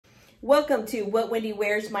Welcome to What Wendy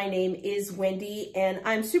Wears. My name is Wendy and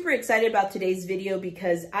I'm super excited about today's video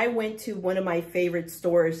because I went to one of my favorite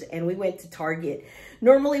stores and we went to Target.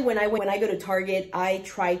 Normally when I go to Target, I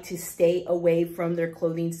try to stay away from their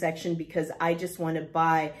clothing section because I just want to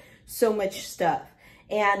buy so much stuff.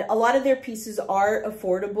 And a lot of their pieces are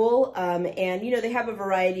affordable and you know, they have a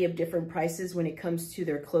variety of different prices when it comes to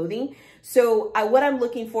their clothing. So what I'm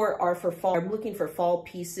looking for are for fall. I'm looking for fall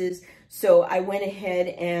pieces. So I went ahead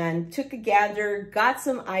and took a gander, got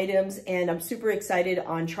some items, and I'm super excited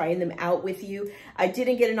on trying them out with you. I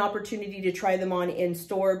didn't get an opportunity to try them on in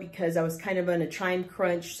store because I was kind of on a time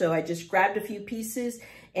crunch. So I just grabbed a few pieces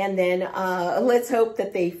and then let's hope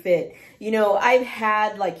that they fit. You know, I've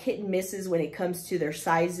had like hit and misses when it comes to their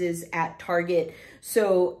sizes at Target.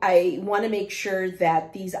 So I want to make sure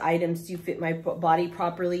that these items do fit my body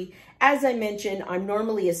properly. As I mentioned, I'm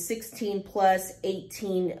normally a 16 plus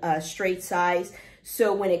 18 straight size.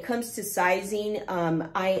 So when it comes to sizing,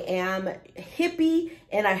 I am hippie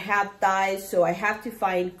and I have thighs. So I have to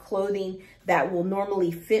find clothing that will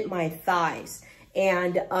normally fit my thighs.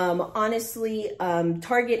 And honestly,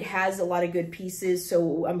 Target has a lot of good pieces.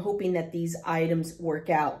 So I'm hoping that these items work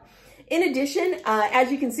out. In addition,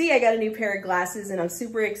 as you can see, I got a new pair of glasses and I'm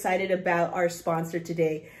super excited about our sponsor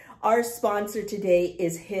today. Our sponsor today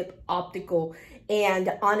is Hip Optical.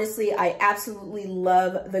 And honestly, I absolutely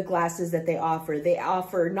love the glasses that they offer. They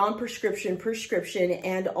offer non-prescription, prescription,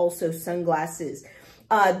 and also sunglasses.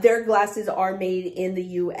 Their glasses are made in the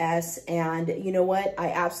US, and you know what? I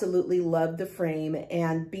absolutely love the frame,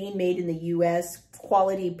 and being made in the US,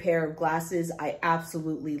 quality pair of glasses, I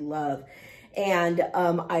absolutely love. And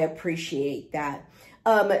I appreciate that.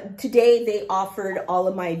 Today they offered all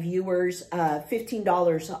of my viewers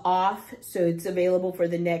 $15 off, so it's available for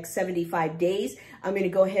the next 75 days. I'm going to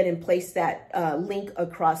go ahead and place that link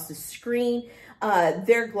across the screen.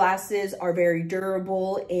 Their glasses are very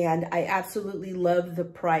durable and I absolutely love the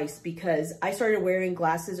price because I started wearing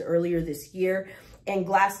glasses earlier this year and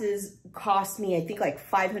glasses cost me, I think, like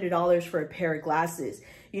 $500 for a pair of glasses.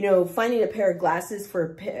 You know, finding a pair of glasses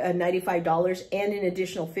for $95 and an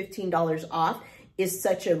additional $15 off is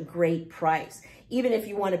such a great price. Even if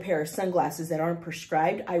you want a pair of sunglasses that aren't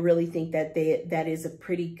prescribed, I really think that that is a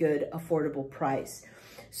pretty good affordable price.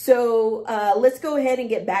 So let's go ahead and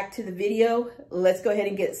get back to the video. Let's go ahead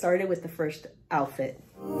and get started with the first outfit.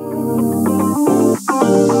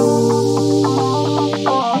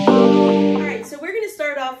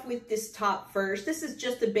 With this top first. This is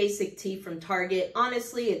just a basic tee from Target.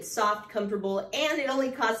 Honestly, it's soft, comfortable, and it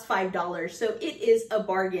only costs $5, so it is a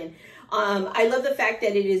bargain. I love the fact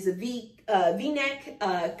that it is a V-neck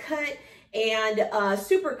cut and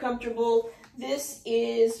super comfortable. This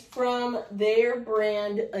is from their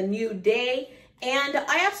brand, A New Day, and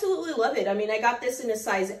I absolutely love it. I mean, I got this in a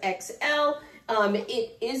size XL.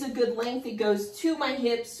 It is a good length. It goes to my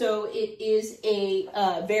hips, so it is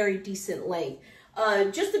a very decent length.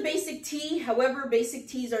 Just a basic tee. However, basic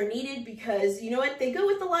tees are needed because, you know what, they go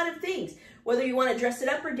with a lot of things. Whether you want to dress it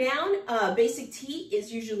up or down, basic tee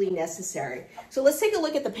is usually necessary. So let's take a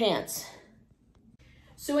look at the pants.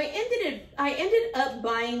 So I ended up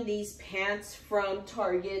buying these pants from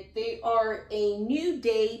Target. They are a New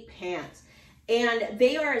Day pants. And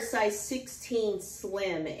they are a size 16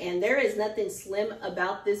 slim. And there is nothing slim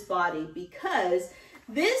about this body because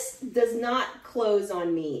this does not close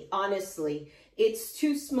on me, honestly. It's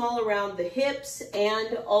too small around the hips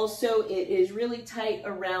and also it is really tight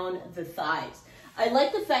around the thighs. I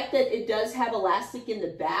like the fact that it does have elastic in the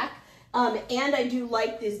back and I do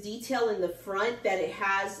like this detail in the front that it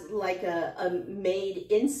has like a made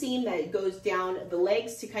inseam that goes down the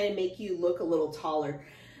legs to kind of make you look a little taller.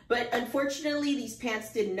 But unfortunately, these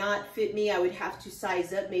pants did not fit me. I would have to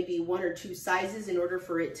size up maybe 1 or 2 sizes in order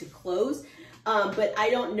for it to close. But I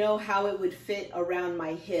don't know how it would fit around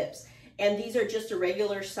my hips. And these are just a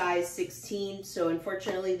regular size 16, so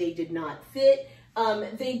unfortunately they did not fit.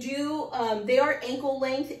 They are ankle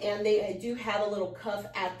length and they do have a little cuff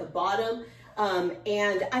at the bottom.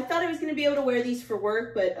 And I thought I was gonna be able to wear these for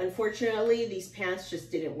work, but unfortunately these pants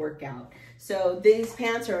just didn't work out. So these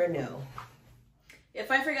pants are a no.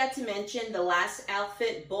 If I forgot to mention, the last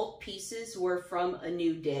outfit, both pieces were from A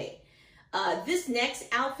New Day. This next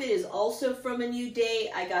outfit is also from A New Day.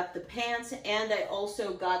 I got the pants and I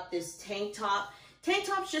also got this tank top. Tank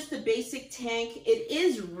top's just a basic tank. It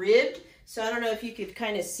is ribbed, so I don't know if you could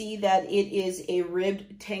kind of see that it is a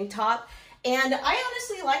ribbed tank top. And I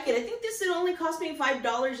honestly like it. I think this would only cost me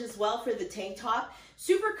 $5 as well for the tank top.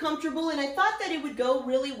 Super comfortable, and I thought that it would go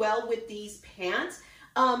really well with these pants.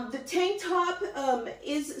 The tank top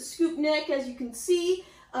is scoop neck, as you can see.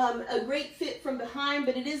 a great fit from behind,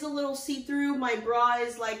 but it is a little see-through. My bra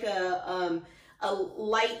is like a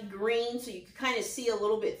light green, so you can kind of see a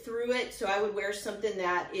little bit through it. So I would wear something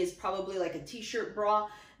that is probably like a t-shirt bra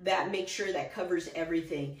that makes sure that covers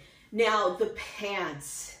everything. Now the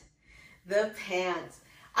pants.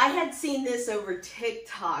 I had seen this over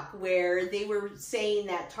TikTok where they were saying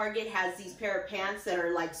that Target has these pair of pants that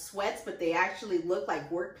are like sweats, but they actually look like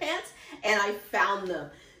work pants, and I found them.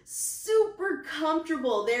 Super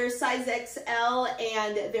comfortable. They're size XL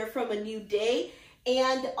and they're from A New Day.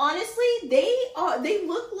 And honestly, they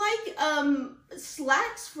look like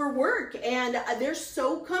slacks for work, and they're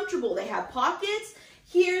so comfortable. They have pockets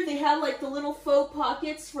here. They have like the little faux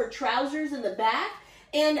pockets for trousers in the back.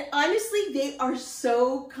 And honestly, they are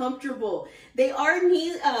so comfortable. They are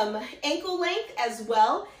knee, ankle length as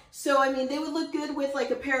well. So, I mean, they would look good with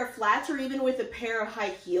like a pair of flats or even with a pair of high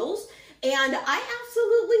heels. And I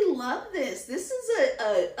absolutely love this. This is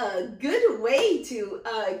a good way to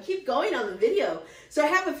keep going on the video. So I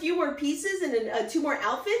have a few more pieces and 2 more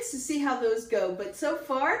outfits to see how those go. But so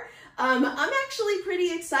far, I'm actually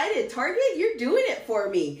pretty excited. Target, you're doing it for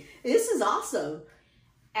me. This is awesome.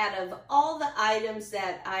 Out of all the items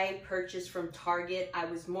that I purchased from Target, I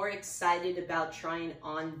was more excited about trying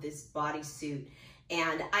on this bodysuit,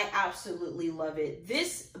 and I absolutely love it.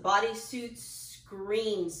 This bodysuit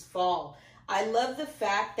screams fall. I love the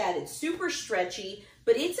fact that it's super stretchy,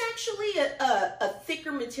 but it's actually a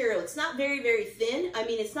thicker material. It's not very, very thin. I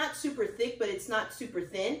mean, it's not super thick, but it's not super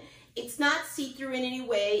thin. It's not see-through in any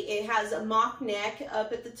way. It has a mock neck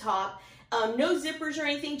up at the top. No zippers or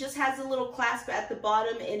anything, just has a little clasp at the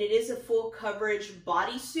bottom, and it is a full coverage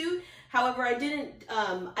bodysuit. However, I didn't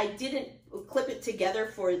clip it together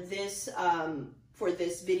for this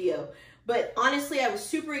video. But honestly, I was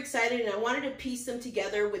super excited, and I wanted to piece them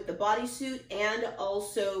together with the bodysuit and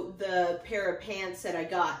also the pair of pants that I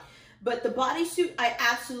got. But the bodysuit, I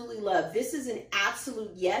absolutely love. This is an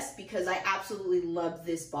absolute yes, because I absolutely love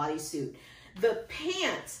this bodysuit. The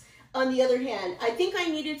pants, on the other hand, I think I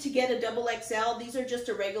needed to get a double XL. These are just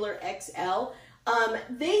a regular XL.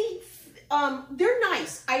 They're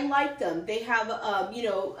nice. I like them. They have, you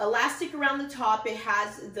know, elastic around the top. It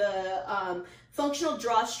has the functional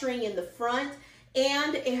drawstring in the front,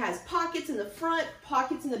 and it has pockets in the front,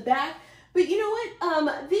 pockets in the back. But you know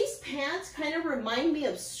what? These pants kind of remind me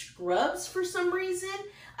of scrubs for some reason.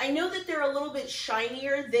 I know that they're a little bit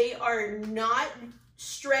shinier. They are not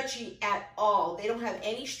stretchy at all. They don't have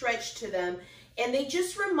any stretch to them, and they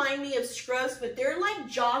just remind me of scrubs, but they're like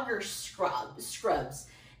jogger scrubs,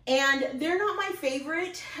 and they're not my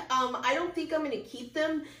favorite. I don't think I'm going to keep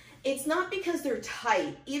them. It's not because they're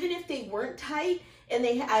tight. Even if they weren't tight and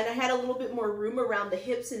I had a little bit more room around the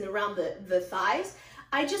hips and around the thighs,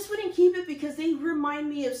 I just wouldn't keep it because they remind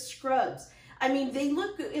me of scrubs. I mean,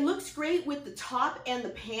 it looks great with the top and the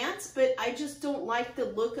pants, but I just don't like the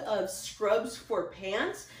look of scrubs for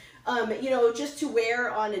pants, you know, just to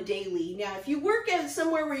wear on a daily. Now, if you work at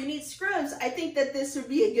somewhere where you need scrubs, I think that this would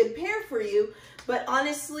be a good pair for you. But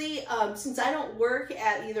honestly, since I don't work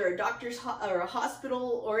at either a doctor's or a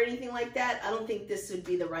hospital or anything like that, I don't think this would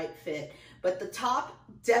be the right fit. But the top,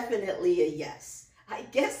 definitely a yes. I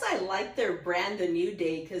guess I like their brand A New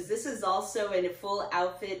Day, because this is also in a full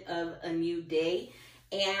outfit of A New Day.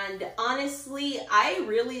 And honestly, I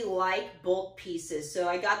really like bulk pieces. So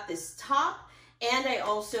I got this top, and I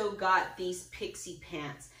also got these pixie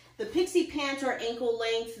pants. The pixie pants are ankle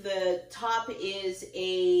length. The top is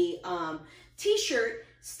a t-shirt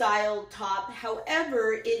style top.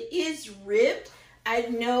 However, it is ribbed. I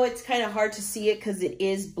know it's kind of hard to see it because it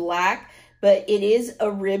is black, but it is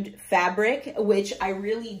a ribbed fabric, which I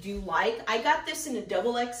really do like. I got this in a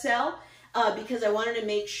double XL because I wanted to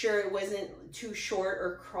make sure it wasn't too short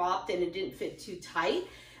or cropped and it didn't fit too tight,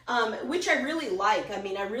 which I really like. I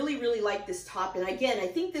mean, I really, really like this top. And again, I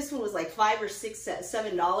think this one was like $5 or $6,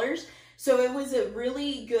 $7. So it was a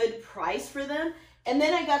really good price for them. And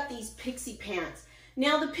then I got these pixie pants.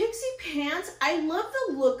 Now the pixie pants, I love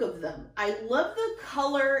the look of them. I love the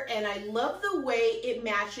color, and I love the way it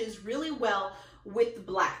matches really well with the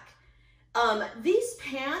black. These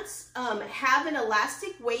pants have an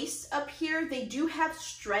elastic waist up here. They do have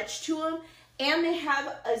stretch to them, and they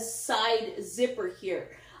have a side zipper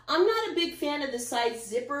here. I'm not a big fan of the side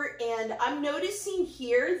zipper, and I'm noticing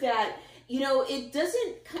here that, you know, it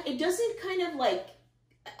doesn't kind of like,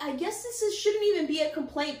 I guess shouldn't even be a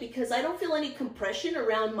complaint because I don't feel any compression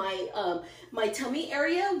around my my tummy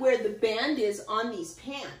area where the band is on these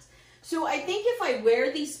pants. So I think if I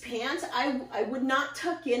wear these pants, I would not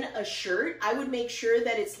tuck in a shirt. I would make sure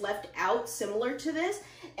that it's left out similar to this,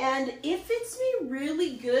 and it fits me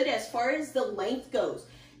really good as far as the length goes.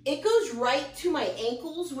 It goes right to my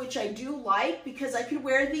ankles, which I do like because I could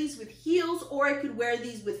wear these with heels or I could wear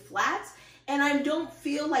these with flats, and I don't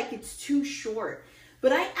feel like it's too short.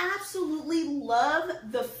 But I absolutely love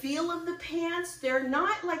the feel of the pants. They're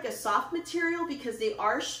not like a soft material because they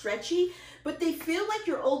are stretchy, but they feel like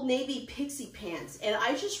your Old Navy pixie pants. And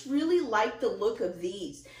I just really like the look of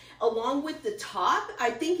these. Along with the top, I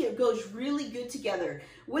think it goes really good together.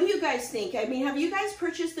 What do you guys think? I mean, have you guys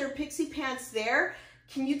purchased their pixie pants there?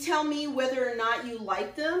 Can you tell me whether or not you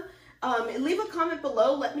like them? Leave a comment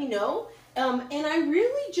below, let me know. And I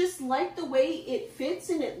really just like the way it fits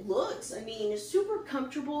and it looks. I mean, it's super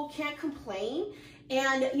comfortable, can't complain.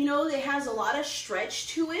 And you know, it has a lot of stretch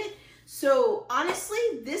to it. So honestly,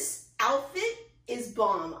 this outfit is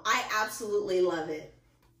bomb. I absolutely love it.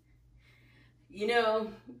 You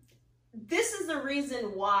know, this is the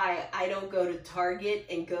reason why I don't go to Target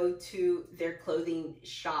and go to their clothing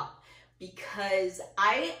shop, because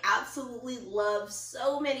I absolutely love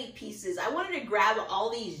so many pieces. I wanted to grab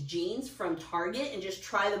all these jeans from Target and just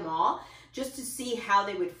try them all just to see how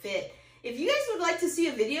they would fit. If you guys would like to see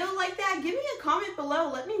a video like that, give me a comment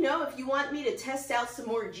below. Let me know if you want me to test out some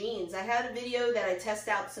more jeans. I had a video that I test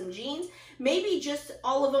out some jeans, maybe just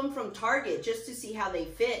all of them from Target just to see how they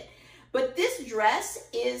fit. But this dress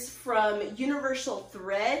is from Universal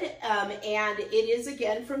Thread, and it is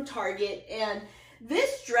again from Target. And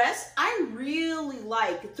this dress, I really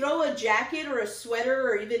like. Throw a jacket or a sweater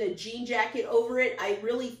or even a jean jacket over it. I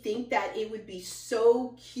really think that it would be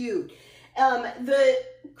so cute. The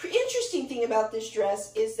interesting thing about this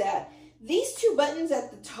dress is that these two buttons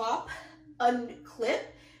at the top unclip,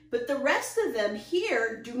 but the rest of them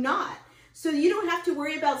here do not. So you don't have to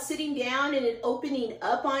worry about sitting down and it opening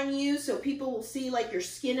up on you so people will see like your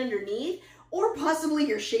skin underneath, or possibly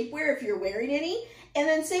your shapewear if you're wearing any. And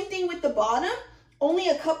then same thing with the bottom. Only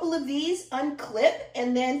a couple of these unclip,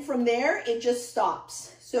 and then from there, it just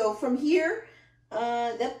stops. So from here,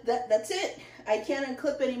 that's it. I can't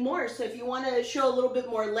unclip anymore. So if you want to show a little bit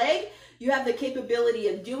more leg, you have the capability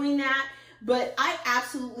of doing that. But I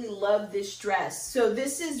absolutely love this dress. So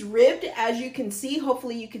this is ribbed, as you can see.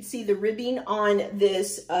 Hopefully you can see the ribbing on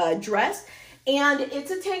this dress. And it's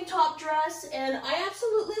a tank top dress, and I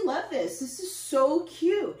absolutely love this. This is so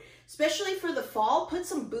cute. Especially for the fall, put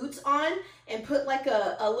some boots on and put like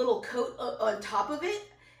a little coat on top of it.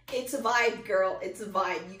 It's a vibe, girl. It's a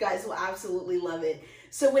vibe. You guys will absolutely love it.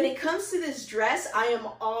 So when it comes to this dress, I am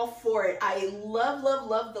all for it. I love, love,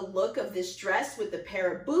 love the look of this dress with a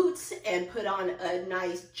pair of boots and put on a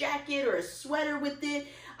nice jacket or a sweater with it.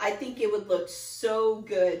 I think it would look so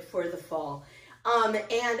good for the fall.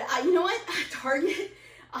 You know what? Target,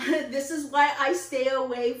 this is why I stay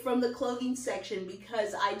away from the clothing section,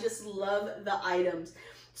 because I just love the items.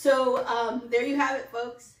 So there you have it,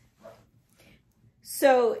 folks.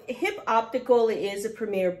 So Hip Optical is a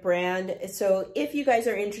premier brand. So if you guys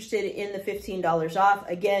are interested in the $15 off,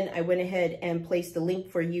 again, I went ahead and placed the link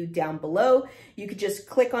for you down below. You could just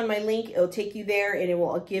click on my link. It'll take you there and it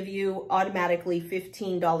will give you automatically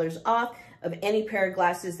 $15 off of any pair of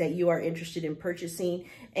glasses that you are interested in purchasing.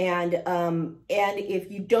 And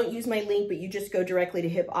if you don't use my link, but you just go directly to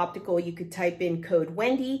Hip Optical, you could type in code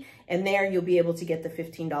Wendy, and there you'll be able to get the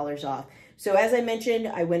 $15 off. So as I mentioned,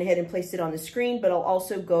 I went ahead and placed it on the screen, but I'll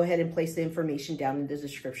also go ahead and place the information down in the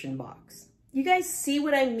description box. You guys see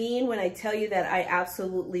what I mean when I tell you that I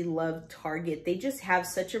absolutely love Target. They just have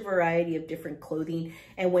such a variety of different clothing.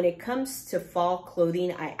 And when it comes to fall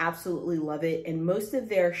clothing, I absolutely love it. And most of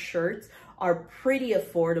their shirts are pretty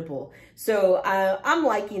affordable. So I'm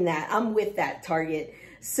liking that. I'm with that, Target.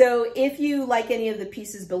 So if you like any of the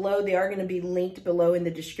pieces below, they are going to be linked below in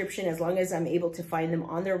the description, as long as I'm able to find them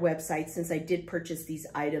on their website, since I did purchase these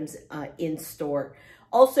items in store.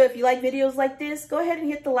 Also, if you like videos like this, go ahead and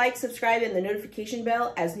hit the like, subscribe, and the notification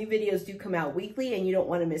bell, as new videos do come out weekly and you don't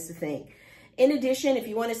want to miss a thing. In addition, if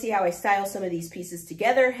you want to see how I style some of these pieces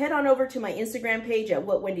together, head on over to my Instagram page at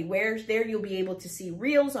What Wendy Wears. There you'll be able to see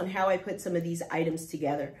reels on how I put some of these items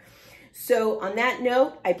together. So on that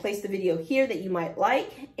note, I placed the video here that you might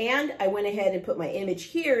like, and I went ahead and put my image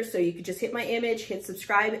here, so you could just hit my image, hit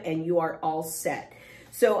subscribe, and you are all set.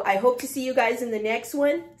 So I hope to see you guys in the next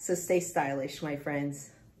one. So stay stylish, my friends.